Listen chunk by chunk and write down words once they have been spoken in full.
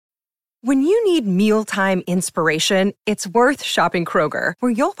When you need mealtime inspiration, it's worth shopping Kroger,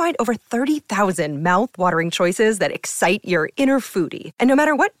 where you'll find over 30,000 mouth-watering choices that excite your inner foodie. And no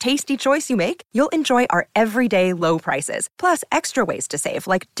matter what tasty choice you make, you'll enjoy our everyday low prices, plus extra ways to save,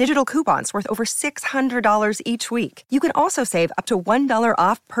 like digital coupons worth over $600 each week. You can also save up to $1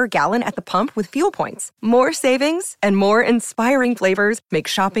 off per gallon at the pump with fuel points. More savings and more inspiring flavors make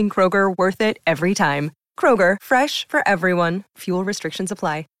shopping Kroger worth it every time. Kroger, fresh for everyone. Fuel restrictions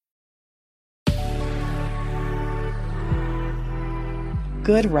apply.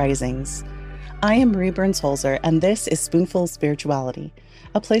 Good risings. I am Marie Burns-Holzer, and this is Spoonful Spirituality,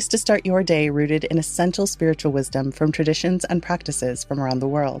 a place to start your day rooted in essential spiritual wisdom from traditions and practices from around the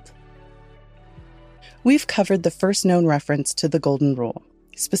world. We've covered the first known reference to the Golden Rule,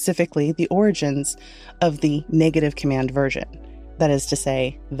 specifically the origins of the negative command version. That is to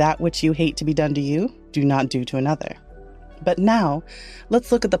say, that which you hate to be done to you, do not do to another. But now,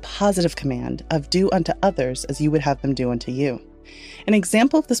 let's look at the positive command of do unto others as you would have them do unto you. An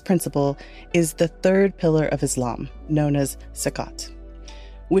example of this principle is the third pillar of Islam, known as zakat,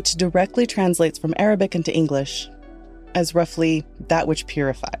 which directly translates from Arabic into English as roughly that which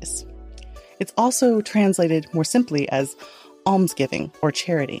purifies. It's also translated more simply as almsgiving or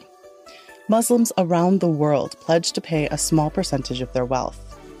charity. Muslims around the world pledge to pay a small percentage of their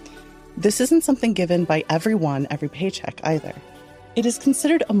wealth. This isn't something given by everyone every paycheck either. It is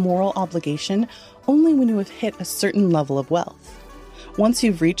considered a moral obligation only when you have hit a certain level of wealth. Once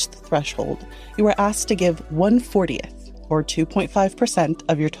you've reached the threshold, you are asked to give 1/40th, or 2.5%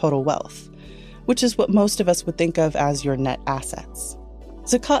 of your total wealth, which is what most of us would think of as your net assets.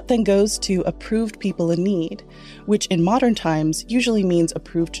 Zakat then goes to approved people in need, which in modern times usually means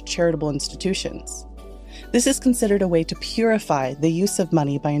approved charitable institutions. This is considered a way to purify the use of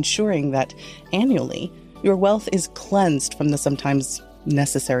money by ensuring that, annually, your wealth is cleansed from the sometimes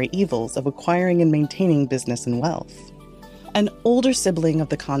necessary evils of acquiring and maintaining business and wealth. An older sibling of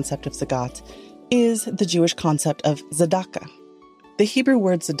the concept of zakat is the Jewish concept of tzedakah. The Hebrew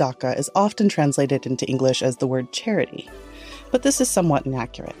word tzedakah is often translated into English as the word charity, but this is somewhat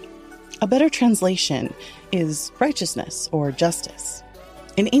inaccurate. A better translation is righteousness or justice.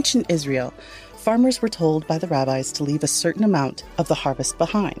 In ancient Israel, farmers were told by the rabbis to leave a certain amount of the harvest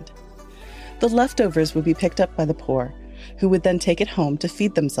behind. The leftovers would be picked up by the poor, who would then take it home to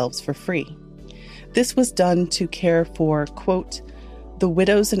feed themselves for free. This was done to care for, quote, the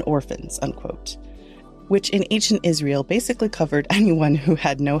widows and orphans, unquote, which in ancient Israel basically covered anyone who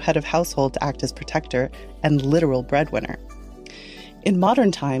had no head of household to act as protector and literal breadwinner. In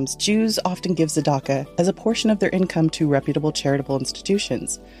modern times, Jews often give tzedakah as a portion of their income to reputable charitable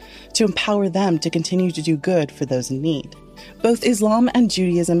institutions, to empower them to continue to do good for those in need. Both Islam and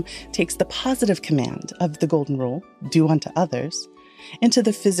Judaism takes the positive command of the Golden Rule, do unto others, into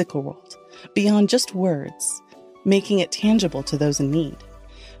the physical world, beyond just words, making it tangible to those in need.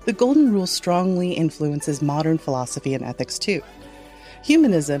 The Golden Rule strongly influences modern philosophy and ethics too.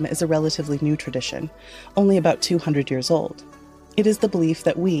 Humanism is a relatively new tradition, only about 200 years old. It is the belief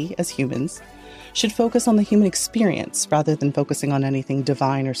that we, as humans, should focus on the human experience rather than focusing on anything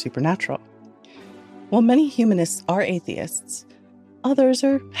divine or supernatural. While many humanists are atheists, others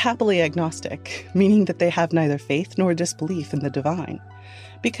are happily agnostic, meaning that they have neither faith nor disbelief in the divine,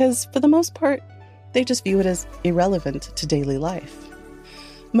 because, for the most part, they just view it as irrelevant to daily life.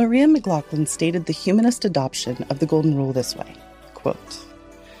 Maria McLaughlin stated the humanist adoption of the Golden Rule this way, quote,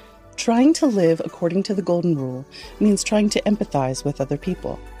 trying to live according to the Golden Rule means trying to empathize with other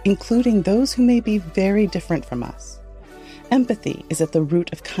people, including those who may be very different from us. Empathy is at the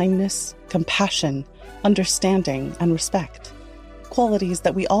root of kindness, compassion, understanding, and respect, qualities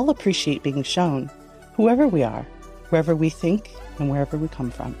that we all appreciate being shown, whoever we are, wherever we think, and wherever we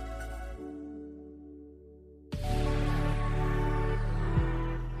come from.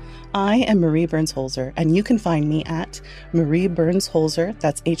 I am Marie Burns-Holzer, and you can find me at Marie Burns-Holzer,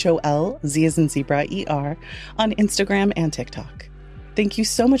 that's Holz as in zebra, ER, on Instagram and TikTok. Thank you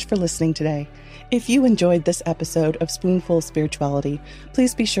so much for listening today. If you enjoyed this episode of Spoonful Spirituality,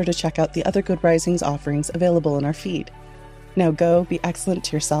 please be sure to check out the other Good Risings offerings available in our feed. Now go be excellent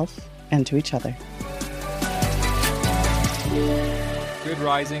to yourself and to each other. Good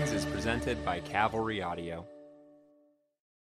Risings is presented by Cavalry Audio.